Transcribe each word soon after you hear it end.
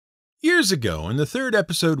Years ago, in the third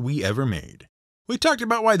episode we ever made, we talked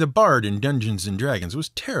about why the Bard in Dungeons & Dragons was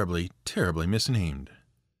terribly, terribly misnamed.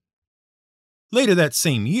 Later that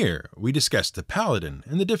same year, we discussed the Paladin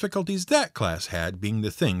and the difficulties that class had being the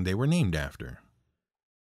thing they were named after.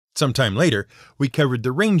 Sometime later, we covered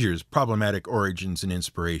the Ranger's problematic origins and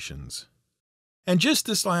inspirations. And just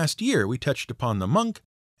this last year, we touched upon the Monk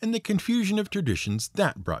and the confusion of traditions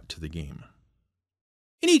that brought to the game.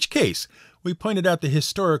 In each case, we pointed out the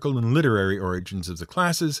historical and literary origins of the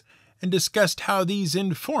classes and discussed how these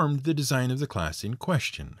informed the design of the class in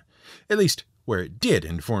question, at least where it did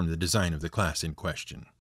inform the design of the class in question.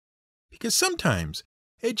 Because sometimes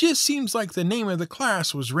it just seems like the name of the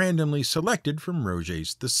class was randomly selected from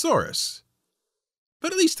Roget's Thesaurus.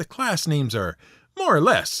 But at least the class names are more or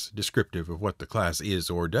less descriptive of what the class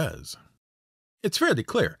is or does. It's fairly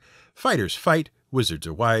clear. Fighters fight, wizards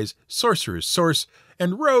are wise, sorcerers source,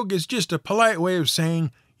 and rogue is just a polite way of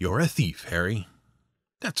saying, "You're a thief, Harry."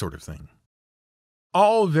 That sort of thing.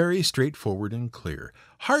 All very straightforward and clear.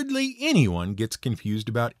 Hardly anyone gets confused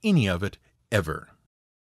about any of it, ever.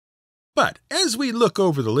 But as we look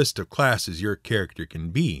over the list of classes your character can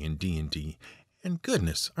be in D&D, and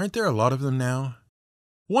goodness, aren't there a lot of them now?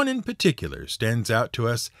 One in particular stands out to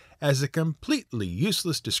us as a completely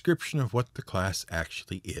useless description of what the class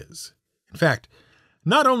actually is. In fact,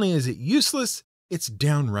 not only is it useless, it's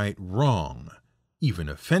downright wrong, even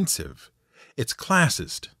offensive. It's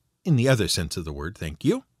classist, in the other sense of the word, thank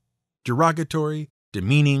you. Derogatory,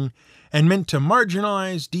 demeaning, and meant to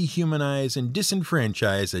marginalize, dehumanize, and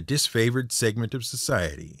disenfranchise a disfavored segment of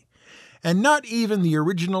society. And not even the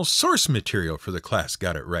original source material for the class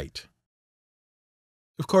got it right.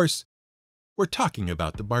 Of course, we're talking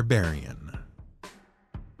about the Barbarian.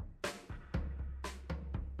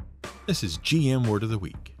 This is GM Word of the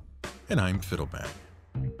Week, and I'm Fiddleback.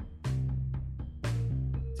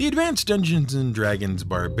 The Advanced Dungeons & Dragons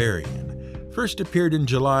Barbarian first appeared in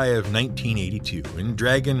July of 1982 in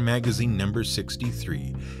Dragon Magazine number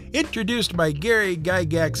 63, introduced by Gary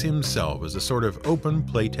Gygax himself as a sort of open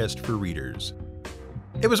playtest for readers.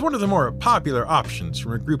 It was one of the more popular options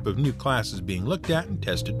from a group of new classes being looked at and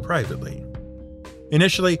tested privately.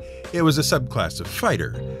 Initially, it was a subclass of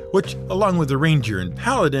fighter, which, along with the Ranger and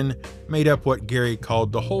Paladin, made up what Gary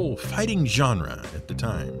called the whole fighting genre at the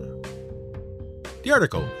time. The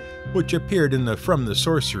article, which appeared in the From the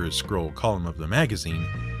Sorcerer's Scroll column of the magazine,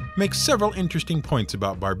 makes several interesting points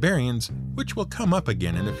about barbarians, which will come up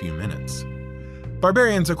again in a few minutes.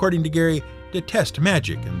 Barbarians, according to Gary, detest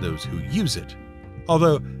magic and those who use it,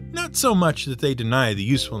 although not so much that they deny the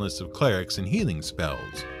usefulness of clerics and healing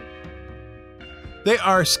spells. They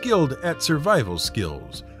are skilled at survival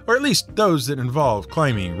skills, or at least those that involve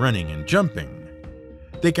climbing, running, and jumping.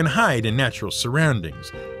 They can hide in natural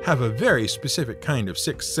surroundings, have a very specific kind of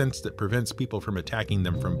sixth sense that prevents people from attacking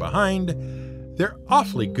them from behind. They're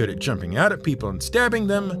awfully good at jumping out at people and stabbing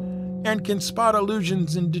them, and can spot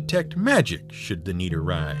illusions and detect magic should the need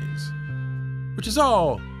arise. Which is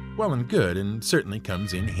all well and good and certainly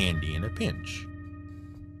comes in handy in a pinch.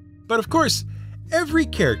 But of course, every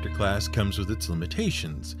character class comes with its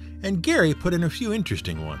limitations, and Gary put in a few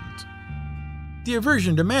interesting ones. The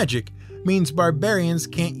aversion to magic means barbarians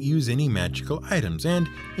can't use any magical items and,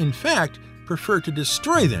 in fact, prefer to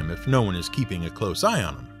destroy them if no one is keeping a close eye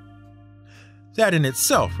on them. That in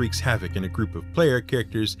itself wreaks havoc in a group of player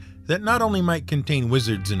characters that not only might contain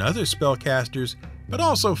wizards and other spellcasters, but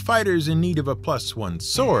also fighters in need of a +1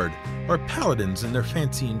 sword, or paladins in their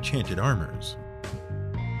fancy enchanted armors.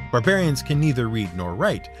 Barbarians can neither read nor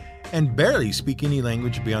write, and barely speak any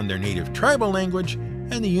language beyond their native tribal language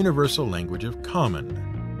and the universal language of Common.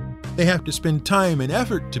 They have to spend time and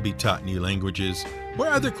effort to be taught new languages,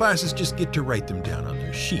 where other classes just get to write them down on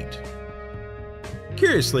their sheet.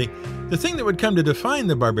 Curiously, the thing that would come to define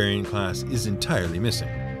the barbarian class is entirely missing.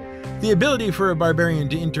 The ability for a barbarian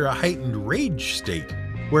to enter a heightened rage state,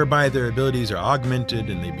 whereby their abilities are augmented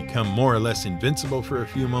and they become more or less invincible for a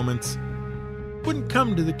few moments, wouldn't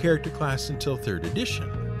come to the character class until 3rd edition.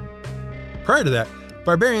 Prior to that,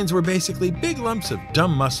 barbarians were basically big lumps of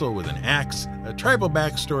dumb muscle with an axe, a tribal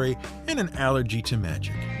backstory, and an allergy to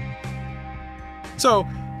magic. So,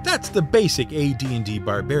 that's the basic AD&D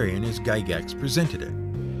barbarian as Gygax presented it.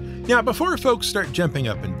 Now, before folks start jumping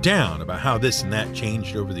up and down about how this and that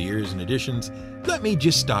changed over the years and editions, let me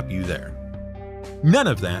just stop you there. None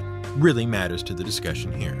of that really matters to the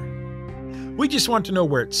discussion here. We just want to know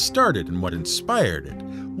where it started and what inspired it.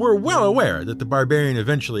 We're well aware that the Barbarian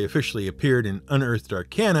eventually officially appeared in Unearthed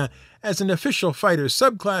Arcana as an official fighter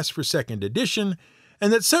subclass for 2nd edition,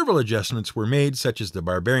 and that several adjustments were made, such as the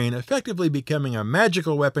barbarian effectively becoming a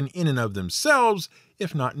magical weapon in and of themselves,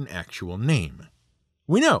 if not an actual name.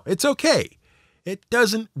 We know, it's okay. It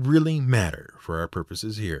doesn't really matter for our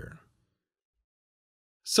purposes here.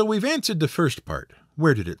 So we've answered the first part.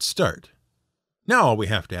 Where did it start? Now all we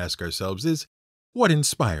have to ask ourselves is, what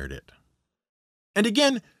inspired it? And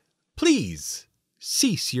again, please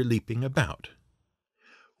cease your leaping about.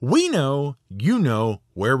 We know, you know,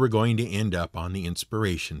 where we're going to end up on the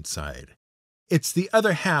inspiration side. It's the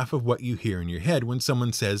other half of what you hear in your head when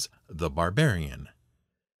someone says, the barbarian.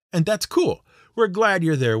 And that's cool. We're glad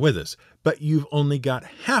you're there with us, but you've only got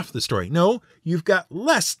half the story. No, you've got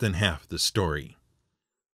less than half the story.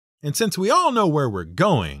 And since we all know where we're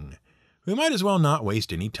going, we might as well not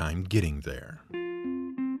waste any time getting there.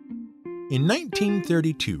 In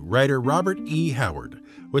 1932, writer Robert E. Howard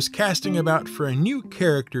was casting about for a new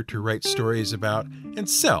character to write stories about and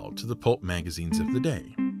sell to the pulp magazines of the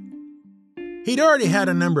day. He'd already had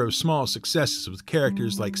a number of small successes with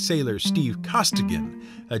characters like Sailor Steve Costigan,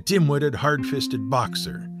 a dim-witted, hard-fisted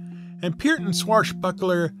boxer, and Puritan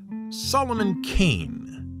swashbuckler Solomon Kane,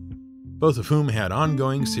 both of whom had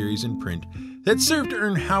ongoing series in print that served to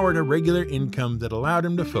earn Howard a regular income that allowed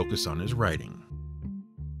him to focus on his writing.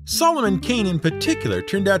 Solomon Kane in particular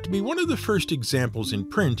turned out to be one of the first examples in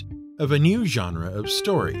print of a new genre of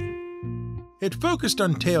story. It focused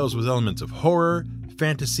on tales with elements of horror,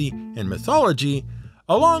 fantasy, and mythology,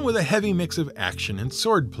 along with a heavy mix of action and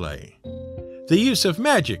swordplay. The use of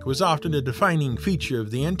magic was often a defining feature of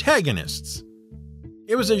the antagonists.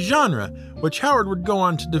 It was a genre which Howard would go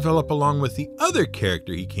on to develop along with the other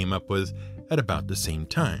character he came up with at about the same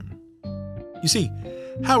time. You see,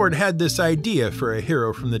 Howard had this idea for a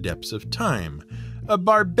hero from the depths of time, a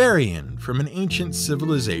barbarian from an ancient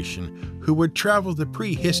civilization who would travel the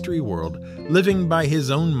prehistory world, living by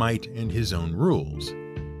his own might and his own rules.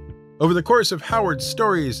 Over the course of Howard's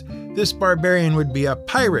stories, this barbarian would be a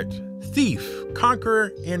pirate, thief,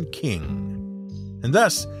 conqueror, and king. And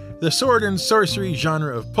thus, the sword and sorcery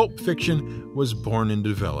genre of pulp fiction was born and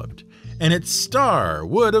developed, and its star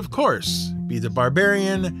would, of course, be the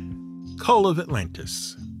barbarian Kull of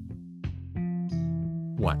Atlantis.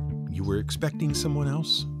 What, you were expecting someone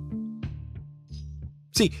else?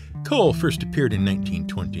 See, Kull first appeared in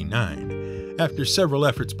 1929, after several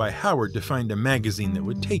efforts by Howard to find a magazine that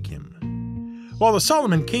would take him. While the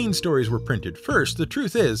Solomon Kane stories were printed first, the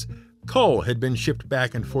truth is, Kull had been shipped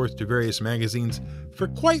back and forth to various magazines for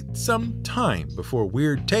quite some time before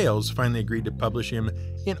Weird Tales finally agreed to publish him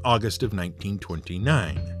in August of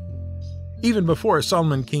 1929. Even before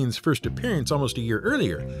Solomon Kane's first appearance almost a year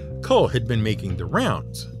earlier, Kull had been making the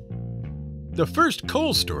rounds. The first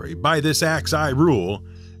Kull story, By This Axe I Rule,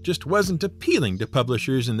 just wasn't appealing to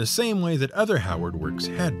publishers in the same way that other Howard works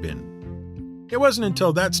had been. It wasn't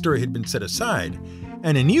until that story had been set aside,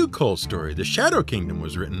 and a new Kull story, The Shadow Kingdom,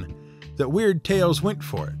 was written, that Weird Tales went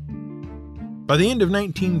for it. By the end of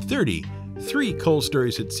 1930, 3 Kull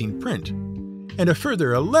stories had seen print, and a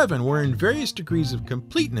further 11 were in various degrees of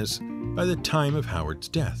completeness by the time of Howard's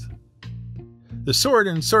death. The sword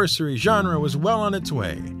and sorcery genre was well on its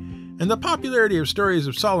way, and the popularity of stories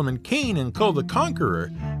of Solomon Kane and Kull the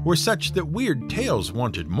Conqueror were such that Weird Tales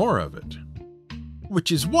wanted more of it.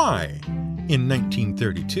 Which is why, in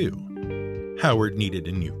 1932, Howard needed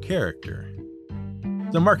a new character.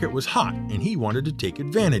 The market was hot, and he wanted to take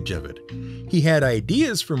advantage of it. He had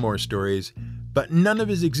ideas for more stories, but none of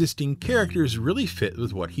his existing characters really fit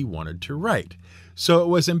with what he wanted to write, so it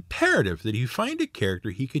was imperative that he find a character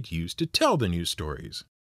he could use to tell the new stories.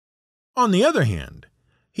 On the other hand,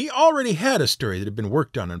 he already had a story that had been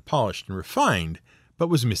worked on and polished and refined, but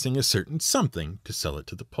was missing a certain something to sell it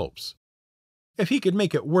to the pulps. If he could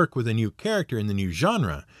make it work with a new character in the new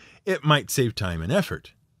genre, it might save time and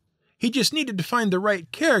effort. He just needed to find the right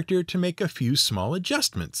character to make a few small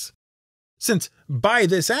adjustments. Since By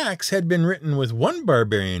This Axe had been written with one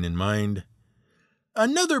barbarian in mind,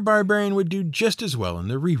 another barbarian would do just as well in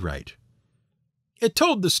the rewrite. It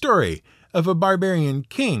told the story of a barbarian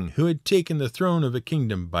king who had taken the throne of a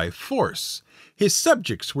kingdom by force. His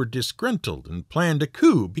subjects were disgruntled and planned a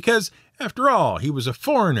coup because, after all, he was a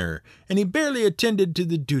foreigner and he barely attended to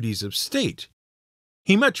the duties of state.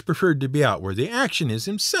 He much preferred to be out where the action is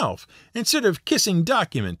himself, instead of kissing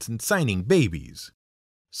documents and signing babies.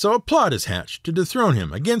 So a plot is hatched to dethrone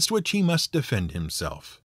him, against which he must defend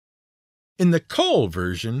himself. In the Kull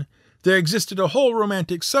version, there existed a whole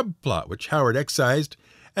romantic subplot which Howard excised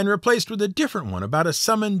and replaced with a different one about a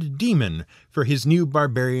summoned demon for his new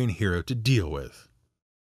barbarian hero to deal with.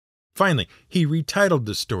 Finally, he retitled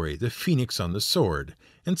the story The Phoenix on the Sword,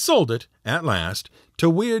 and sold it, at last, to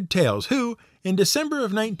Weird Tales, who, in December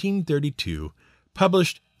of 1932,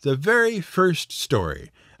 published the very first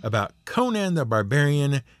story about Conan the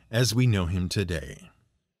Barbarian as we know him today.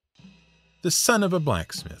 The son of a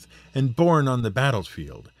blacksmith and born on the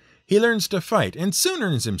battlefield, he learns to fight and soon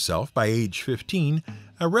earns himself, by age 15,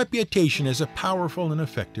 a reputation as a powerful and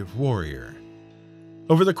effective warrior.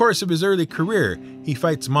 Over the course of his early career, he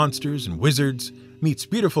fights monsters and wizards, meets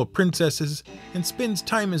beautiful princesses, and spends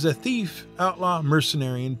time as a thief, outlaw,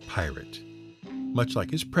 mercenary, and pirate, much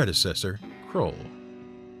like his predecessor, Kroll.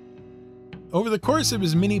 Over the course of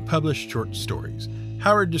his many published short stories,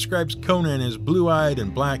 Howard describes Conan as blue-eyed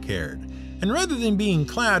and black-haired, and rather than being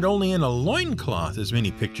clad only in a loincloth as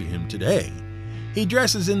many picture him today, he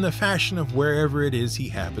dresses in the fashion of wherever it is he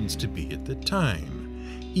happens to be at the time.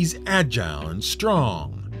 He's agile and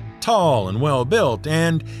strong, tall and well-built,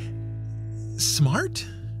 and smart?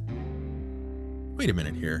 Wait a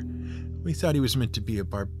minute here. We thought he was meant to be a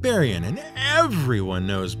barbarian, and everyone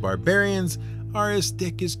knows barbarians are as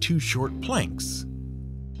thick as two short planks.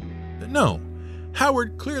 But no,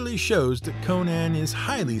 Howard clearly shows that Conan is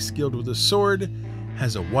highly skilled with a sword,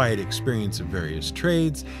 has a wide experience of various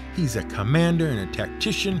trades, he's a commander and a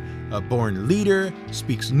tactician, a born leader,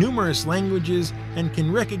 speaks numerous languages, and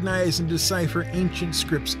can recognize and decipher ancient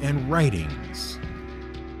scripts and writings.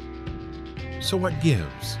 So what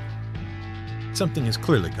gives? Something has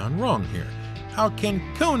clearly gone wrong here. How can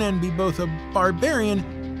Conan be both a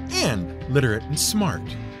barbarian and literate and smart?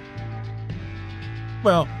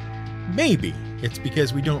 Well, maybe it's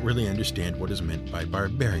because we don't really understand what is meant by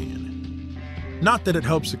barbarian. Not that it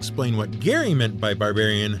helps explain what Gary meant by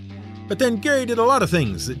barbarian, but then Gary did a lot of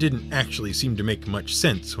things that didn't actually seem to make much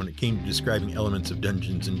sense when it came to describing elements of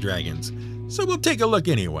Dungeons & Dragons, so we'll take a look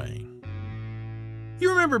anyway. You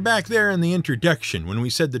remember back there in the introduction when we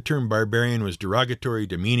said the term barbarian was derogatory,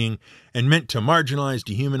 demeaning, and meant to marginalize,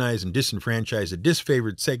 dehumanize, and disenfranchise a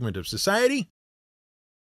disfavored segment of society?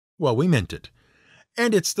 Well, we meant it.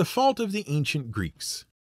 And it's the fault of the ancient Greeks.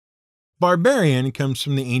 Barbarian comes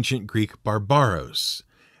from the ancient Greek barbaros,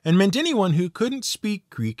 and meant anyone who couldn't speak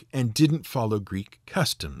Greek and didn't follow Greek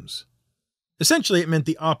customs. Essentially, it meant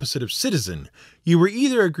the opposite of citizen. You were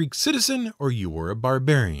either a Greek citizen or you were a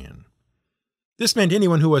barbarian. This meant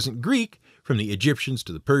anyone who wasn't Greek, from the Egyptians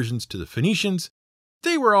to the Persians to the Phoenicians,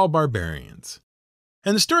 they were all barbarians.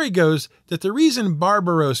 And the story goes that the reason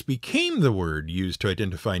barbaros became the word used to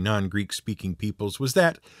identify non-Greek speaking peoples was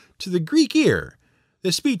that, to the Greek ear,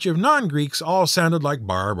 the speech of non-Greeks all sounded like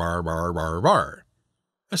bar, bar, bar, bar, bar.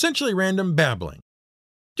 Essentially random babbling.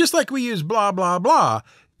 Just like we use blah, blah, blah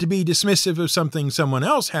to be dismissive of something someone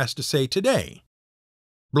else has to say today.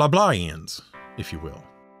 Blah-blahians, if you will.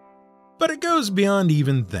 But it goes beyond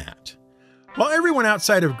even that. While everyone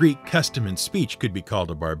outside of Greek custom and speech could be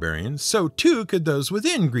called a barbarian, so too could those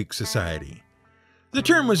within Greek society. The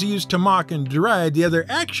term was used to mock and deride the other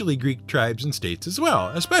actually Greek tribes and states as well,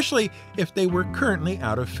 especially if they were currently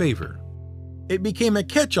out of favor. It became a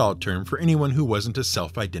catch-all term for anyone who wasn't a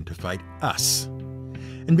self-identified us,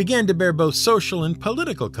 and began to bear both social and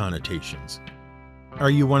political connotations. Are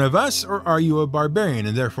you one of us, or are you a barbarian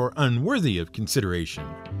and therefore unworthy of consideration?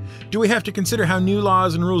 Do we have to consider how new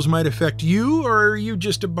laws and rules might affect you, or are you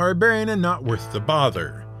just a barbarian and not worth the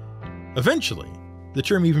bother? Eventually, the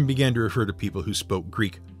term even began to refer to people who spoke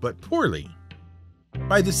Greek, but poorly.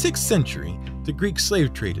 By the 6th century, the Greek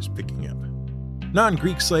slave trade is picking up.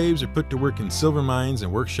 Non-Greek slaves are put to work in silver mines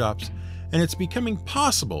and workshops, and it's becoming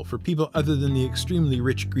possible for people other than the extremely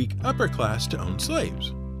rich Greek upper class to own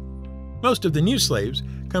slaves. Most of the new slaves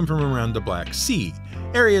come from around the Black Sea,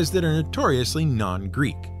 areas that are notoriously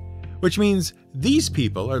non-Greek, which means these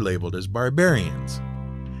people are labeled as barbarians.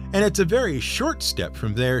 And it's a very short step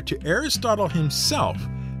from there to Aristotle himself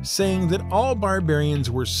saying that all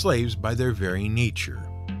barbarians were slaves by their very nature.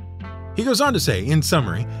 He goes on to say, in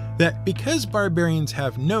summary, that because barbarians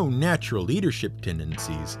have no natural leadership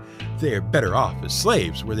tendencies, they are better off as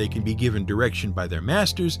slaves where they can be given direction by their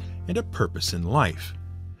masters and a purpose in life.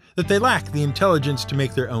 That they lack the intelligence to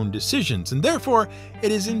make their own decisions, and therefore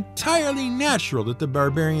it is entirely natural that the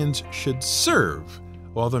barbarians should serve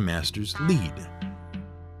while the masters lead.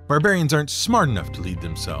 Barbarians aren't smart enough to lead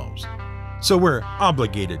themselves, so we're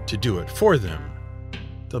obligated to do it for them.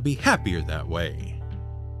 They'll be happier that way,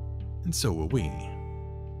 and so will we.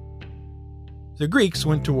 The Greeks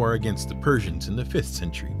went to war against the Persians in the 5th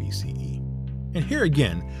century BCE, and here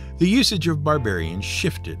again the usage of barbarians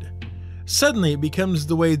shifted. Suddenly it becomes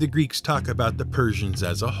the way the Greeks talk about the Persians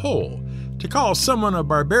as a whole. To call someone a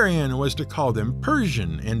barbarian was to call them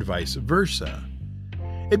Persian, and vice versa.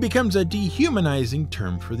 It becomes a dehumanizing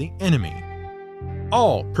term for the enemy.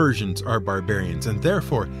 All Persians are barbarians, and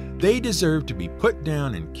therefore they deserve to be put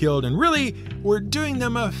down and killed, and really, we're doing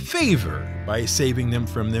them a favor by saving them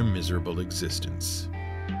from their miserable existence.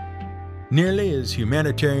 Nearly as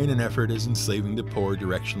humanitarian an effort as enslaving the poor,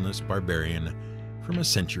 directionless barbarian from a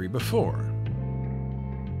century before.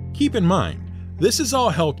 Keep in mind, this is all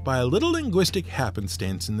helped by a little linguistic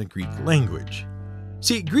happenstance in the Greek language.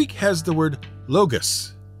 See, Greek has the word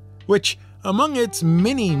logos, which, among its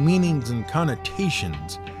many meanings and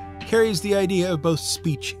connotations, carries the idea of both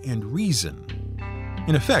speech and reason.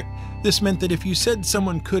 In effect, this meant that if you said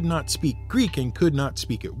someone could not speak Greek and could not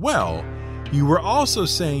speak it well, you were also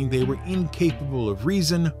saying they were incapable of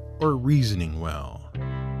reason or reasoning well.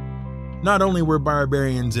 Not only were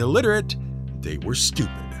barbarians illiterate, they were stupid.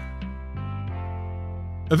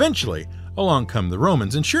 Eventually, along come the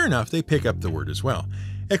Romans, and sure enough, they pick up the word as well.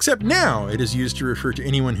 Except now it is used to refer to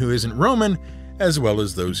anyone who isn't Roman, as well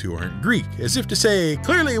as those who aren't Greek, as if to say,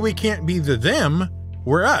 clearly we can't be the them,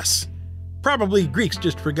 we're us. Probably Greeks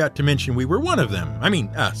just forgot to mention we were one of them, I mean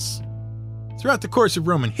us. Throughout the course of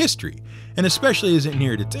Roman history, and especially as it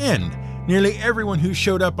neared its end, nearly everyone who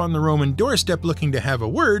showed up on the Roman doorstep looking to have a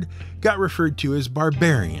word got referred to as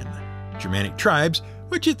barbarian. Germanic tribes,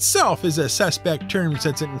 which itself is a suspect term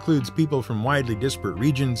since it includes people from widely disparate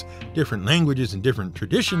regions, different languages, and different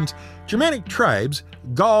traditions, Germanic tribes,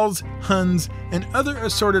 Gauls, Huns, and other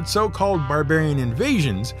assorted so-called barbarian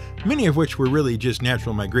invasions, many of which were really just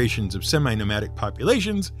natural migrations of semi-nomadic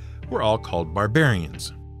populations, were all called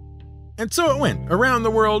barbarians. And so it went, around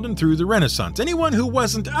the world and through the Renaissance. Anyone who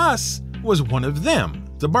wasn't us was one of them,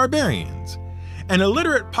 the barbarians. An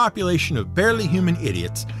illiterate population of barely human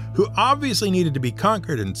idiots who obviously needed to be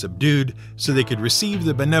conquered and subdued so they could receive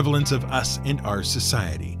the benevolence of us and our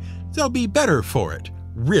society. They'll be better for it,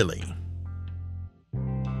 really.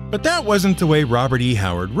 But that wasn't the way Robert E.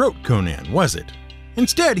 Howard wrote Conan, was it?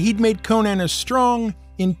 Instead, he'd made Conan a strong,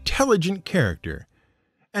 intelligent character.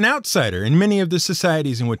 An outsider in many of the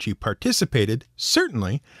societies in which he participated,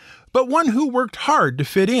 certainly, but one who worked hard to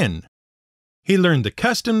fit in. He learned the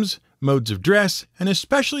customs, modes of dress, and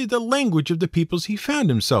especially the language of the peoples he found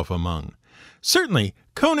himself among. Certainly,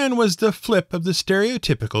 Conan was the flip of the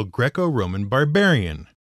stereotypical Greco-Roman barbarian,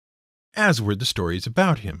 as were the stories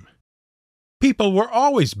about him. People were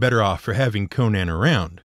always better off for having Conan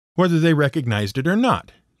around, whether they recognized it or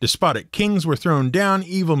not. Despotic kings were thrown down,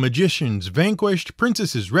 evil magicians vanquished,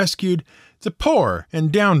 princesses rescued, the poor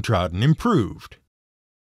and downtrodden improved.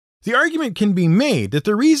 The argument can be made that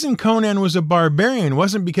the reason Conan was a barbarian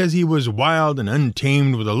wasn't because he was wild and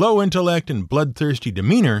untamed with a low intellect and bloodthirsty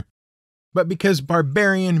demeanor, but because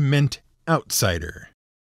barbarian meant outsider.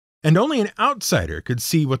 And only an outsider could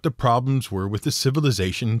see what the problems were with the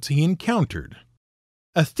civilizations he encountered.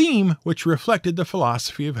 A theme which reflected the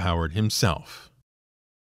philosophy of Howard himself.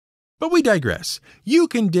 But we digress. You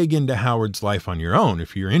can dig into Howard's life on your own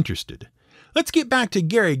if you're interested. Let's get back to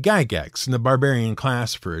Gary Gygax in the Barbarian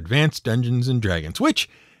class for Advanced Dungeons & Dragons, which,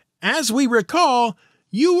 as we recall,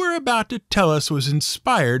 you were about to tell us was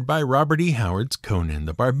inspired by Robert E. Howard's Conan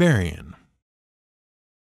the Barbarian.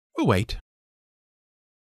 We'll wait.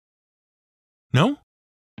 No?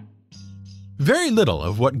 Very little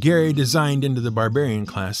of what Gary designed into the Barbarian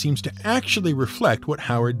class seems to actually reflect what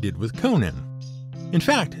Howard did with Conan. In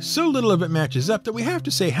fact, so little of it matches up that we have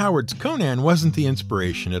to say Howard's Conan wasn't the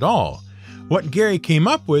inspiration at all. What Gary came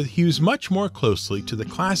up with hews much more closely to the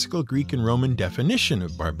classical Greek and Roman definition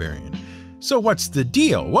of barbarian. So what's the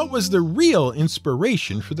deal? What was the real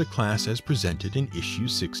inspiration for the class as presented in issue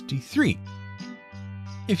 63?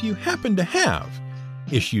 If you happen to have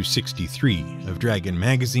issue 63 of Dragon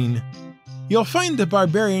Magazine, you'll find the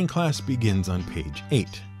Barbarian class begins on page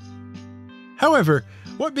 8. However,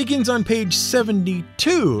 what begins on page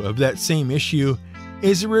 72 of that same issue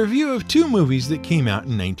is a review of 2 movies that came out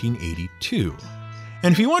in 1982.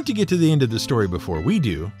 And if you want to get to the end of the story before we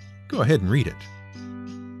do, go ahead and read it.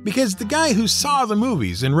 Because the guy who saw the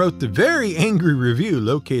movies and wrote the very angry review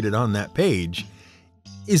located on that page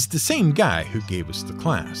is the same guy who gave us the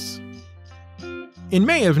class. In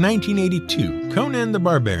May of 1982, Conan the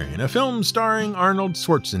Barbarian, a film starring Arnold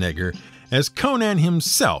Schwarzenegger as Conan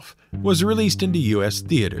himself, was released into U.S.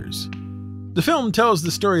 theaters. The film tells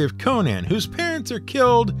the story of Conan, whose parents are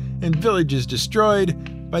killed and villages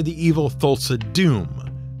destroyed by the evil Thulsa Doom,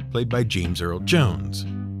 played by James Earl Jones.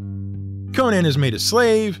 Conan is made a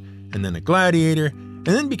slave, and then a gladiator, and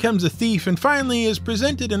then becomes a thief, and finally is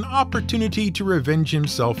presented an opportunity to revenge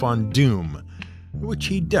himself on Doom, which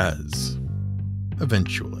he does,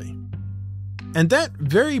 eventually. And that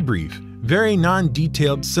very brief, very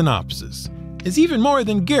non-detailed synopsis is even more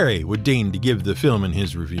than Gary would deign to give the film in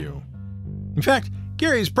his review. In fact,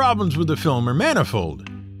 Gary's problems with the film are manifold.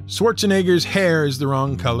 Schwarzenegger's hair is the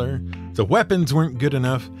wrong color, the weapons weren't good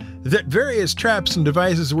enough, that various traps and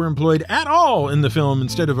devices were employed at all in the film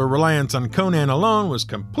instead of a reliance on Conan alone was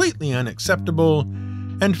completely unacceptable,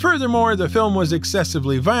 and furthermore, the film was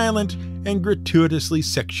excessively violent and gratuitously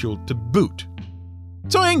sexual to boot.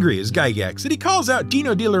 So angry is Gygax that he calls out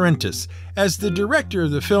Dino De Laurentiis as the director of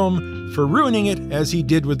the film for ruining it as he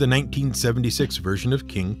did with the 1976 version of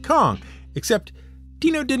King Kong, except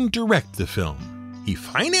Dino didn't direct the film. He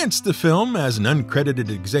financed the film as an uncredited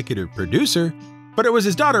executive producer, but it was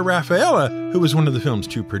his daughter Rafaela who was one of the film's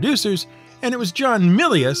two producers, and it was John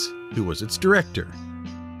Milius who was its director.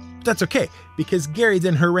 But that's okay, because Gary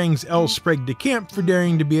then harangues L. Sprague de Camp for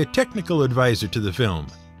daring to be a technical advisor to the film.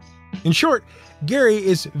 In short, Gary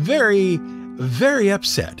is very, very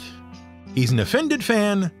upset. He's an offended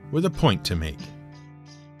fan with a point to make.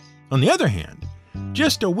 On the other hand,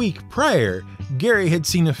 just a week prior, Gary had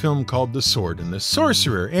seen a film called The Sword and the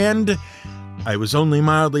Sorcerer, and I was only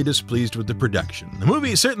mildly displeased with the production. The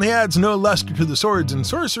movie certainly adds no luster to the swords and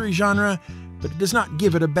sorcery genre, but it does not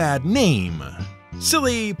give it a bad name.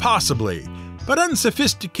 Silly, possibly, but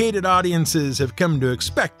unsophisticated audiences have come to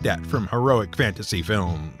expect that from heroic fantasy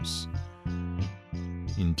films.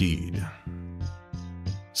 Indeed.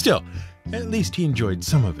 Still, at least he enjoyed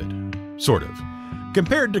some of it. Sort of.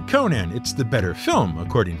 Compared to Conan, it's the better film,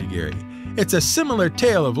 according to Gary. It's a similar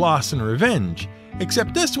tale of loss and revenge,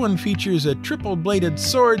 except this one features a triple-bladed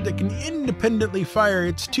sword that can independently fire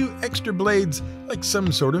its two extra blades like some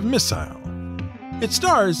sort of missile. It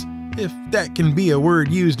stars, if that can be a word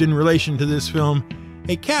used in relation to this film,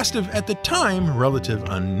 a cast of, at the time, relative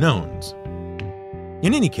unknowns.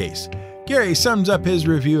 In any case, Gary sums up his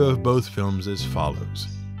review of both films as follows.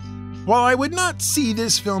 While I would not see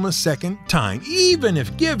this film a second time, even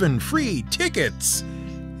if given free tickets,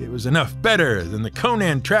 it was enough better than the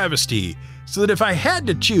Conan travesty, so that if I had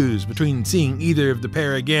to choose between seeing either of the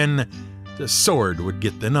pair again, The Sword would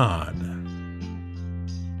get the nod.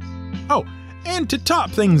 Oh, and to top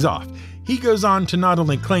things off, he goes on to not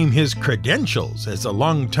only claim his credentials as a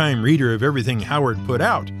longtime reader of everything Howard put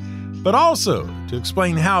out, but also to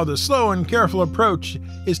explain how the slow and careful approach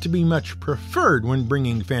is to be much preferred when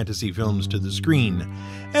bringing fantasy films to the screen.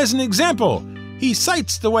 As an example, he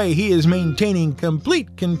cites the way he is maintaining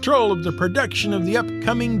complete control of the production of the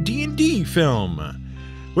upcoming D&D film,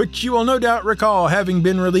 which you will no doubt recall having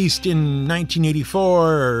been released in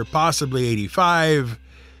 1984 or possibly 85.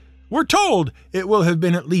 We're told it will have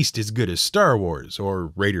been at least as good as Star Wars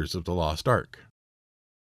or Raiders of the Lost Ark.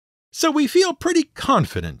 So we feel pretty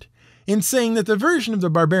confident in saying that the version of the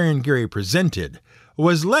Barbarian Gary presented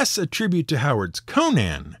was less a tribute to Howard's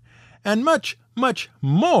Conan, and much, much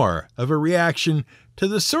more of a reaction to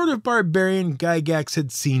the sort of barbarian Gygax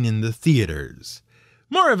had seen in the theaters.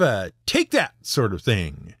 More of a take that sort of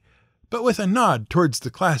thing, but with a nod towards the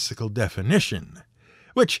classical definition,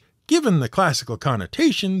 which, given the classical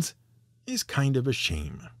connotations, is kind of a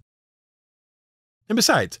shame. And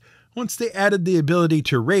besides, once they added the ability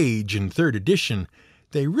to rage in 3rd edition,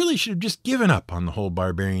 they really should have just given up on the whole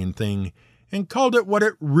barbarian thing and called it what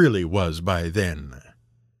it really was by then.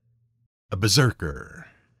 A berserker.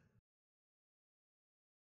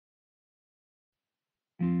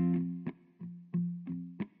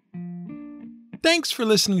 Thanks for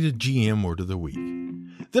listening to GM Word of the Week.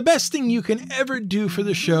 The best thing you can ever do for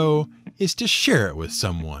the show is to share it with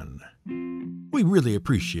someone. We really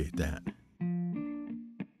appreciate that.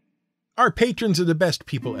 Our patrons are the best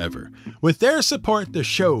people ever. With their support, the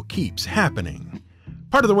show keeps happening.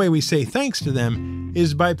 Part of the way we say thanks to them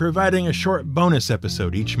is by providing a short bonus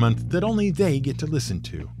episode each month that only they get to listen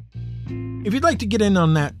to. If you'd like to get in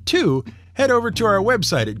on that too, head over to our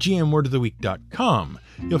website at gmwordoftheweek.com.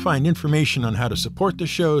 You'll find information on how to support the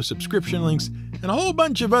show, subscription links, and a whole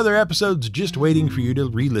bunch of other episodes just waiting for you to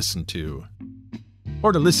re-listen to.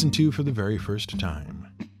 Or to listen to for the very first time.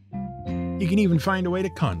 You can even find a way to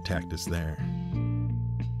contact us there.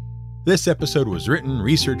 This episode was written,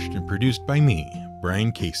 researched, and produced by me,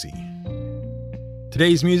 Brian Casey.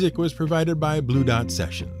 Today's music was provided by Blue Dot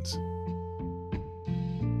Sessions.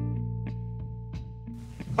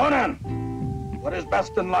 Conan, what is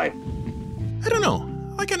best in life? I don't know,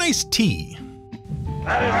 like a nice tea.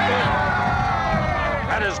 That is good.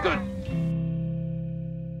 That is good.